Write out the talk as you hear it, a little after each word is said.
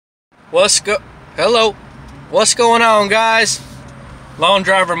Hello. What's going on, guys? Lone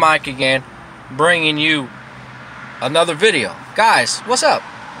Driver Mike again, bringing you another video. Guys, what's up?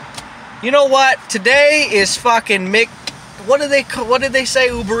 You know what? Today is fucking what did they say?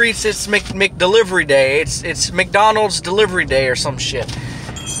 Uber Eats. It's McDelivery Day. It's McDonald's delivery day or some shit.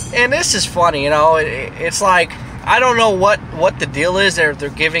 And this is funny, you know. It's like, I don't know what the deal is. They're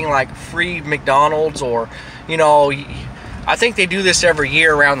giving like free McDonald's, or, you know, I think they do this every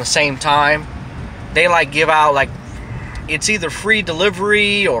year around the same time. They like give out like, it's either free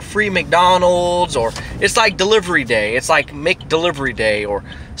delivery or free McDonald's, or it's like delivery day. It's like McDelivery Day or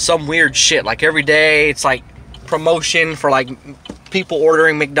some weird shit. Like every day it's like promotion for like people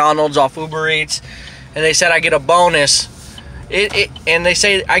ordering McDonald's off Uber Eats. And they said I get a bonus. And they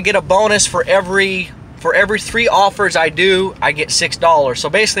say I get a bonus for every 3 offers I do, I get $6. So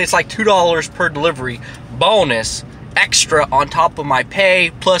basically it's like $2 per delivery bonus extra on top of my pay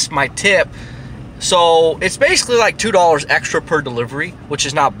plus my tip. So it's basically like $2 extra per delivery, which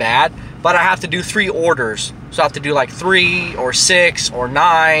is not bad, but I have to do 3 orders. So I have to do like 3 or 6 or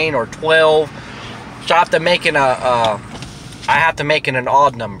 9 or 12. So I have to make it an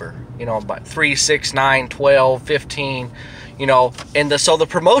odd number, you know, but 3, 6, 9, 12, 15, you know. And so the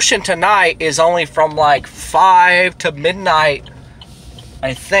promotion tonight is only from like 5 to midnight,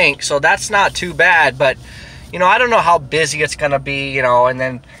 I think. So that's not too bad, but you know, I don't know how busy it's gonna be, you know. And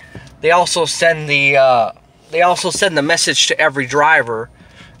then they also send the message to every driver,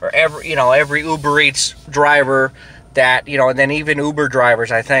 or every Uber Eats driver, that, you know, and then even Uber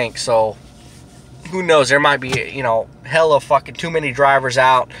drivers, I think. So who knows, there might be, you know, hella fucking too many drivers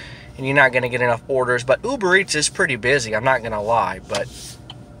out and you're not gonna get enough orders. But Uber Eats is pretty busy, I'm not gonna lie, but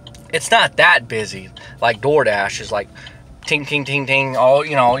it's not that busy like Doordash is. Like ting ting ting ting, all,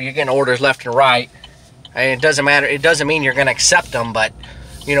 you know, you're getting orders left and right. And it doesn't matter, it doesn't mean you're gonna accept them, but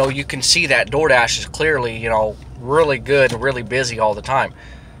you know, you can see that Doordash is clearly, you know, really good and really busy all the time.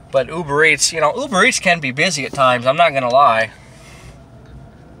 But Uber Eats, you know, Uber Eats can be busy at times, I'm not gonna lie.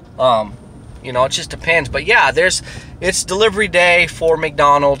 You know, it just depends. But yeah, it's delivery day for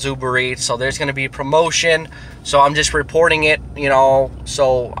McDonald's, Uber Eats, so there's gonna be a promotion. So I'm just reporting it, you know.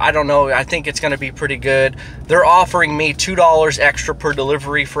 So I don't know, I think it's gonna be pretty good. They're offering me $2 extra per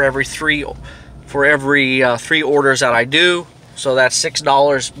delivery for every 3 orders that I do. So that's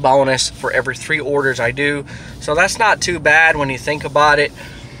 $6 bonus for every 3 orders I do. So that's not too bad when you think about it.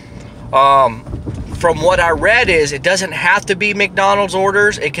 From what I read is it doesn't have to be McDonald's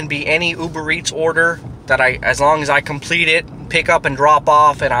orders. It can be any Uber Eats order that as long as I complete it, pick up and drop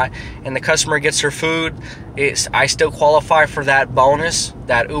off, and the customer gets her food, I still qualify for that bonus,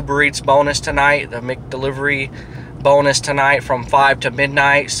 that Uber Eats bonus tonight, the McDelivery bonus tonight from 5 to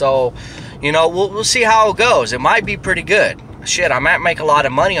midnight. So, you know, we'll see how it goes. It might be pretty good. Shit, I might make a lot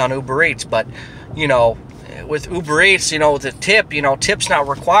of money on Uber Eats, but, you know, with Uber Eats, you know, the tip, you know, tip's not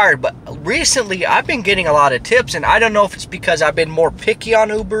required. But recently I've been getting a lot of tips, and I don't know if it's because I've been more picky on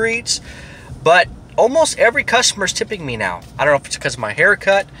Uber Eats, but almost every customer's tipping me now. I don't know if it's because of my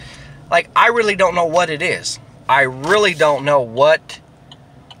haircut. Like, I really don't know what it is. I really don't know what,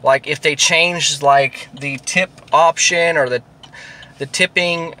 like, if they changed like the tip option, or the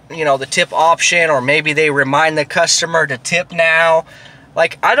tipping, you know, the tip option, or maybe they remind the customer to tip now.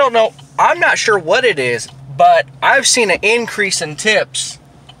 Like, I don't know, I'm not sure what it is, but I've seen an increase in tips.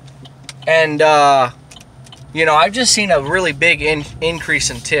 And you know, I've just seen a really big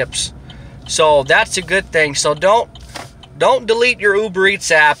increase in tips. So that's a good thing. So don't delete your Uber Eats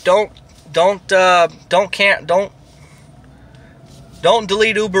app. Don't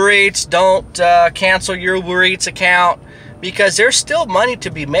delete Uber Eats. Don't cancel your Uber Eats account, because there's still money to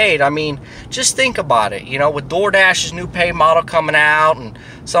be made. I mean, just think about it. You know, with DoorDash's new pay model coming out, and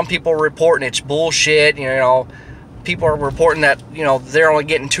some people are reporting it's bullshit. You know, people are reporting that, you know, they're only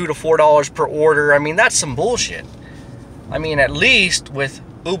getting $2 to $4 per order. I mean, that's some bullshit. I mean, at least with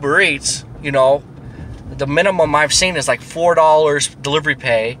Uber Eats, you know, the minimum I've seen is like $4 delivery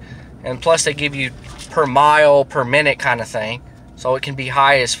pay, and plus they give you per mile, per minute kind of thing. So it can be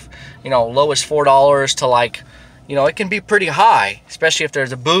high as, you know, low as $4 to like, you know, it can be pretty high, especially if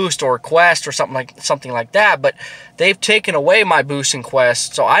there's a Boost or a Quest or something like that. But they've taken away my Boost and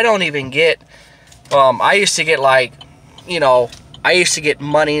Quest, so I don't even get. I used to get like, you know, I used to get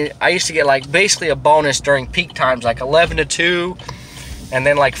money. I used to get like basically a bonus during peak times, like 11 to 2, and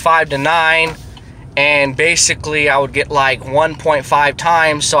then like 5 to 9, and basically I would get like 1.5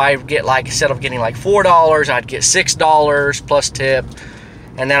 times. So I would get like, instead of getting like $4, I'd get $6 plus tip,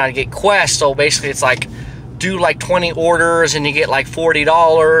 and then I'd get Quest. So basically it's like, do like 20 orders and you get like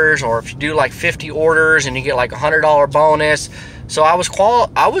 $40, or if you do like 50 orders and you get like $100 bonus. So I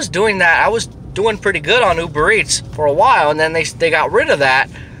was doing that. I was doing pretty good on Uber Eats for a while, and then they got rid of that.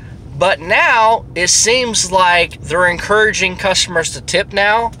 But now it seems like they're encouraging customers to tip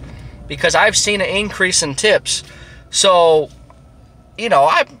now, because I've seen an increase in tips. So, you know,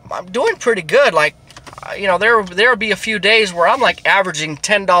 I'm doing pretty good. Like, you know, there'll be a few days where I'm like averaging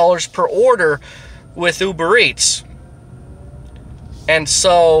 $10 per order with Uber Eats. And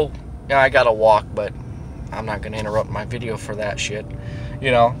so, yeah, I gotta walk, but I'm not gonna interrupt my video for that shit, you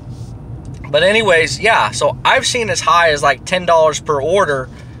know. But anyways, yeah, so I've seen as high as like $10 per order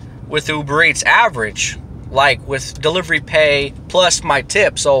with Uber Eats average, like with delivery pay plus my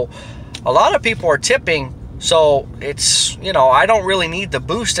tip. So a lot of people are tipping, so it's, you know, I don't really need the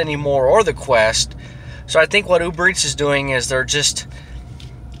Boost anymore or the Quest. So I think what Uber Eats is doing is they're just,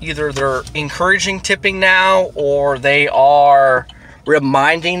 either they're encouraging tipping now, or they are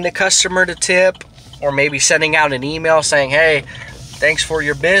reminding the customer to tip, or maybe sending out an email saying, hey, thanks for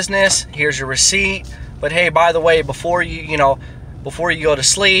your business, here's your receipt, but hey, by the way, before you go to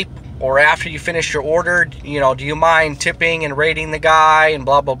sleep or after you finish your order, you know, do you mind tipping and rating the guy and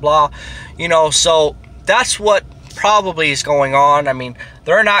blah blah blah, you know. So that's what probably is going on. I mean,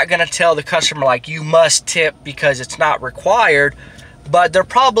 they're not going to tell the customer like you must tip because it's not required, but they're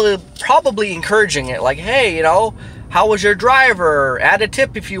probably encouraging it, like, hey, you know, how was your driver, add a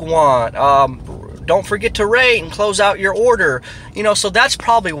tip if you want, don't forget to rate and close out your order, you know. So that's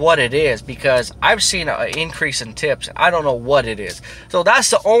probably what it is, because I've seen an increase in tips. I don't know what it is. So that's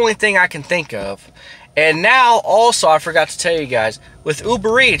the only thing I can think of. And now also, I forgot to tell you guys, with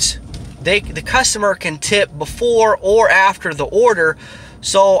Uber Eats, the customer can tip before or after the order.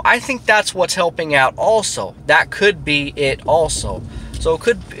 So I think that's what's helping out also. That could be it also. So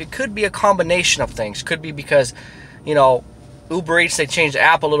it could be a combination of things. Could be because, you know, Uber Eats, they changed the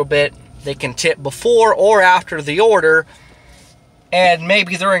app a little bit. They can tip before or after the order, and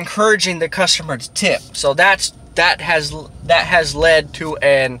maybe they're encouraging the customer to tip. So that has led to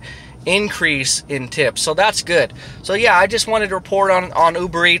an increase in tips. So that's good. So yeah, I just wanted to report on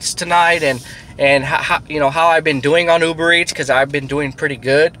Uber Eats tonight, and how, you know, how I've been doing on Uber Eats, because I've been doing pretty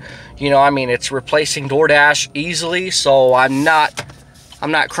good. You know, I mean, it's replacing Doordash easily, so I'm not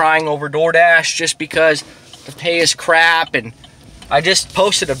crying over Doordash just because the pay is crap. And I just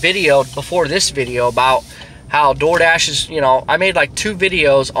posted a video before this video about how Doordash is, you know, I made like 2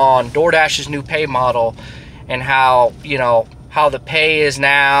 videos on Doordash's new pay model, and how, you know, how the pay is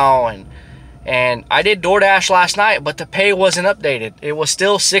now. And I did Doordash last night, but the pay wasn't updated. It was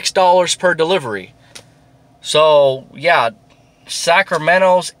still $6 per delivery. So yeah,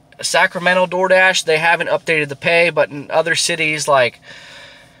 Sacramento Doordash, they haven't updated the pay, but in other cities like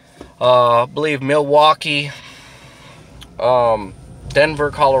I believe Milwaukee,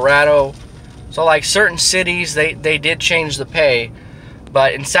 Denver, Colorado, so like certain cities, they did change the pay,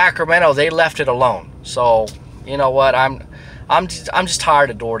 but in Sacramento they left it alone. So you know what, I'm just tired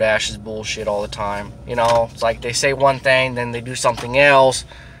of Doordash's bullshit all the time. You know, it's like they say one thing, then they do something else.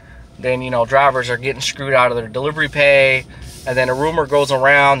 Then, you know, drivers are getting screwed out of their delivery pay, and then a rumor goes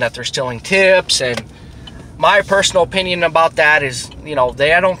around that they're stealing tips. And my personal opinion about that is, you know,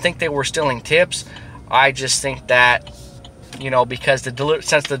 I don't think they were stealing tips. I just think that, you know, because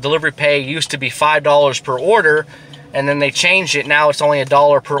since the delivery pay used to be $5 per order, and then they changed it, now it's only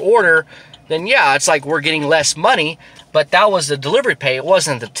 $1 per order, then yeah, it's like we're getting less money. But that was the delivery pay, it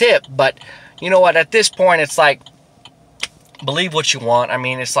wasn't the tip. But you know what, at this point, it's like, believe what you want. I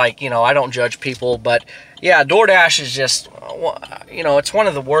mean, it's like, you know, I don't judge people, but yeah, DoorDash is just, you know, it's one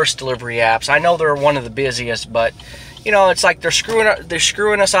of the worst delivery apps. I know they're one of the busiest, but you know, it's like they're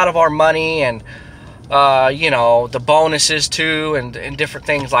screwing us out of our money, and you know, the bonuses too, and different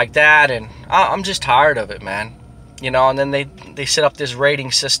things like that. And I'm just tired of it, man. You know, and then they set up this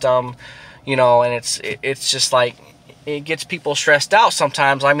rating system, you know, and it's just like, it gets people stressed out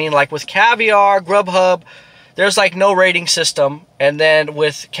sometimes. I mean, like with Caviar, Grubhub, there's like no rating system. And then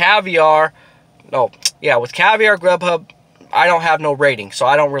with Caviar, Grubhub, I don't have no rating, so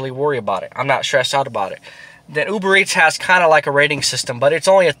I don't really worry about it. I'm not stressed out about it. Then Uber Eats has kind of like a rating system, but it's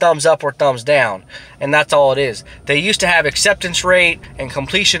only a thumbs up or thumbs down, and that's all it is. They used to have acceptance rate and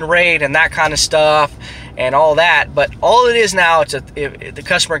completion rate and that kind of stuff and all that, but all it is now, it's the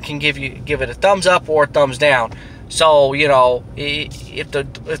customer can give it a thumbs up or a thumbs down. So, you know, if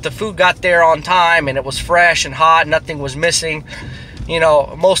the food got there on time and it was fresh and hot, nothing was missing, you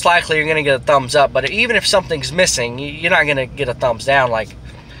know, most likely you're going to get a thumbs up. But even if something's missing, you're not going to get a thumbs down, like,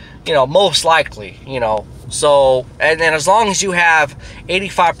 you know, most likely, you know. So, and then as long as you have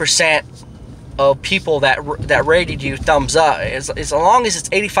 85% of people that rated you thumbs up, as long as it's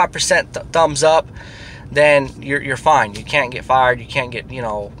 85% thumbs up, then you're fine. You can't get fired. You can't get, you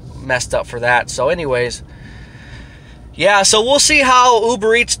know, messed up for that. So anyways, yeah, so we'll see how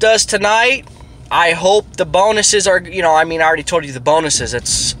Uber Eats does tonight. I hope the bonuses are, you know, I mean, I already told you the bonuses.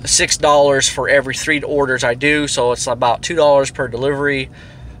 It's $6 for every 3 orders I do. So it's about $2 per delivery,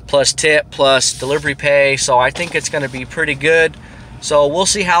 plus tip, plus delivery pay. So I think it's going to be pretty good. So we'll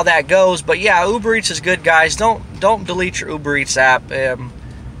see how that goes. But yeah, Uber Eats is good, guys. Don't delete your Uber Eats app.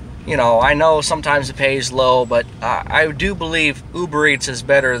 You know, I know sometimes the pay is low, but I do believe Uber Eats is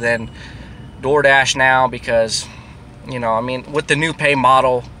better than DoorDash now because, you know, I mean, with the new pay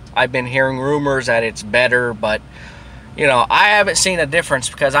model, I've been hearing rumors that it's better, but, you know, I haven't seen a difference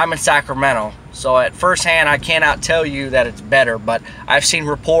because I'm in Sacramento. So at first hand, I cannot tell you that it's better, but I've seen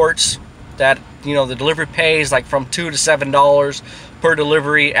reports that, you know, the delivery pay is like from $2 to $7 per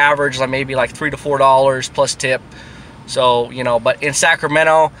delivery, average like maybe like $3 to $4 plus tip. So, you know, but in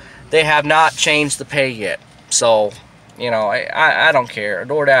Sacramento, they have not changed the pay yet. So, you know, I don't care.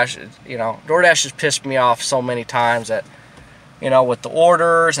 DoorDash, you know, DoorDash has pissed me off so many times that, you know, with the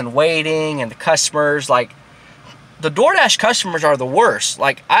orders and waiting and the customers, like, the DoorDash customers are the worst.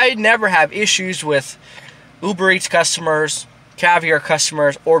 Like, I never have issues with Uber Eats customers, Caviar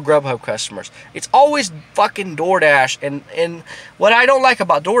customers, or Grubhub customers. It's always fucking DoorDash. And what I don't like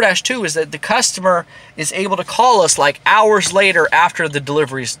about DoorDash too is that the customer is able to call us like hours later after the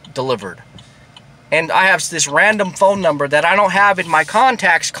delivery's delivered. And I have this random phone number that I don't have in my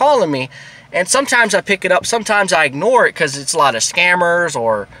contacts calling me. And sometimes I pick it up, sometimes I ignore it because it's a lot of scammers,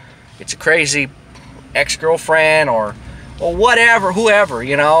 or it's a crazy ex-girlfriend, or whatever, whoever,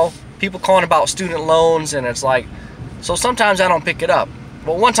 you know. People calling about student loans, and it's like, so sometimes I don't pick it up.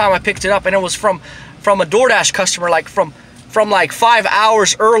 But one time I picked it up, and it was from a DoorDash customer, like from like 5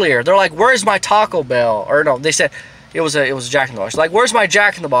 hours earlier. They're like, "Where's my Taco Bell?" Or no, they said it was a Jack in the Box. Like, "Where's my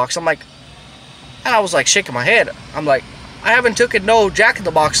Jack in the Box?" I'm like, and I was like shaking my head. I'm like, I haven't taken no Jack in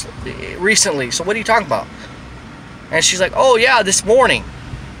the Box recently, so what are you talking about? And she's like, "Oh yeah, this morning."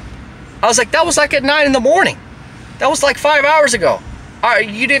 I was like, that was like at 9 in the morning. That was like 5 hours ago.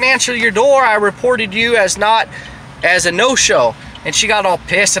 You didn't answer your door. I reported you as a no-show. And she got all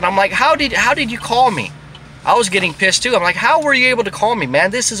pissed, and I'm like, how did you call me? I was getting pissed too. I'm like, how were you able to call me, man?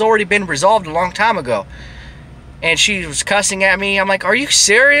 This has already been resolved a long time ago. And she was cussing at me. I'm like, are you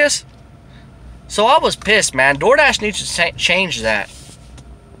serious? So I was pissed, man. DoorDash needs to change that.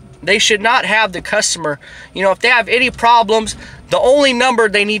 They should not have the customer, you know, if they have any problems, the only number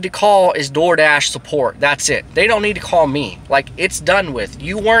they need to call is DoorDash support. That's it. They don't need to call me. Like, it's done with.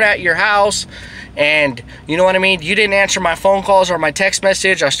 You weren't at your house, and you know what I mean? You didn't answer my phone calls or my text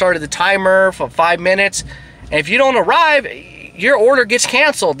message. I started the timer for 5 minutes. And if you don't arrive, your order gets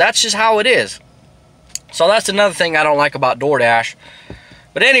canceled. That's just how it is. So that's another thing I don't like about DoorDash.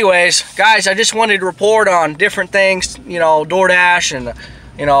 But anyways, guys, I just wanted to report on different things, you know, DoorDash and,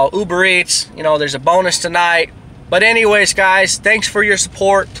 you know, Uber Eats. You know, there's a bonus tonight. But anyways, guys, thanks for your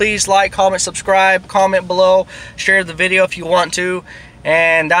support. Please like, comment, subscribe, comment below, share the video if you want to.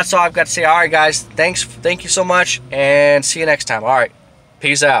 And that's all I've got to say. All right, guys, thank you so much, and see you next time. All right,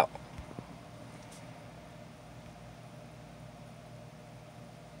 peace out.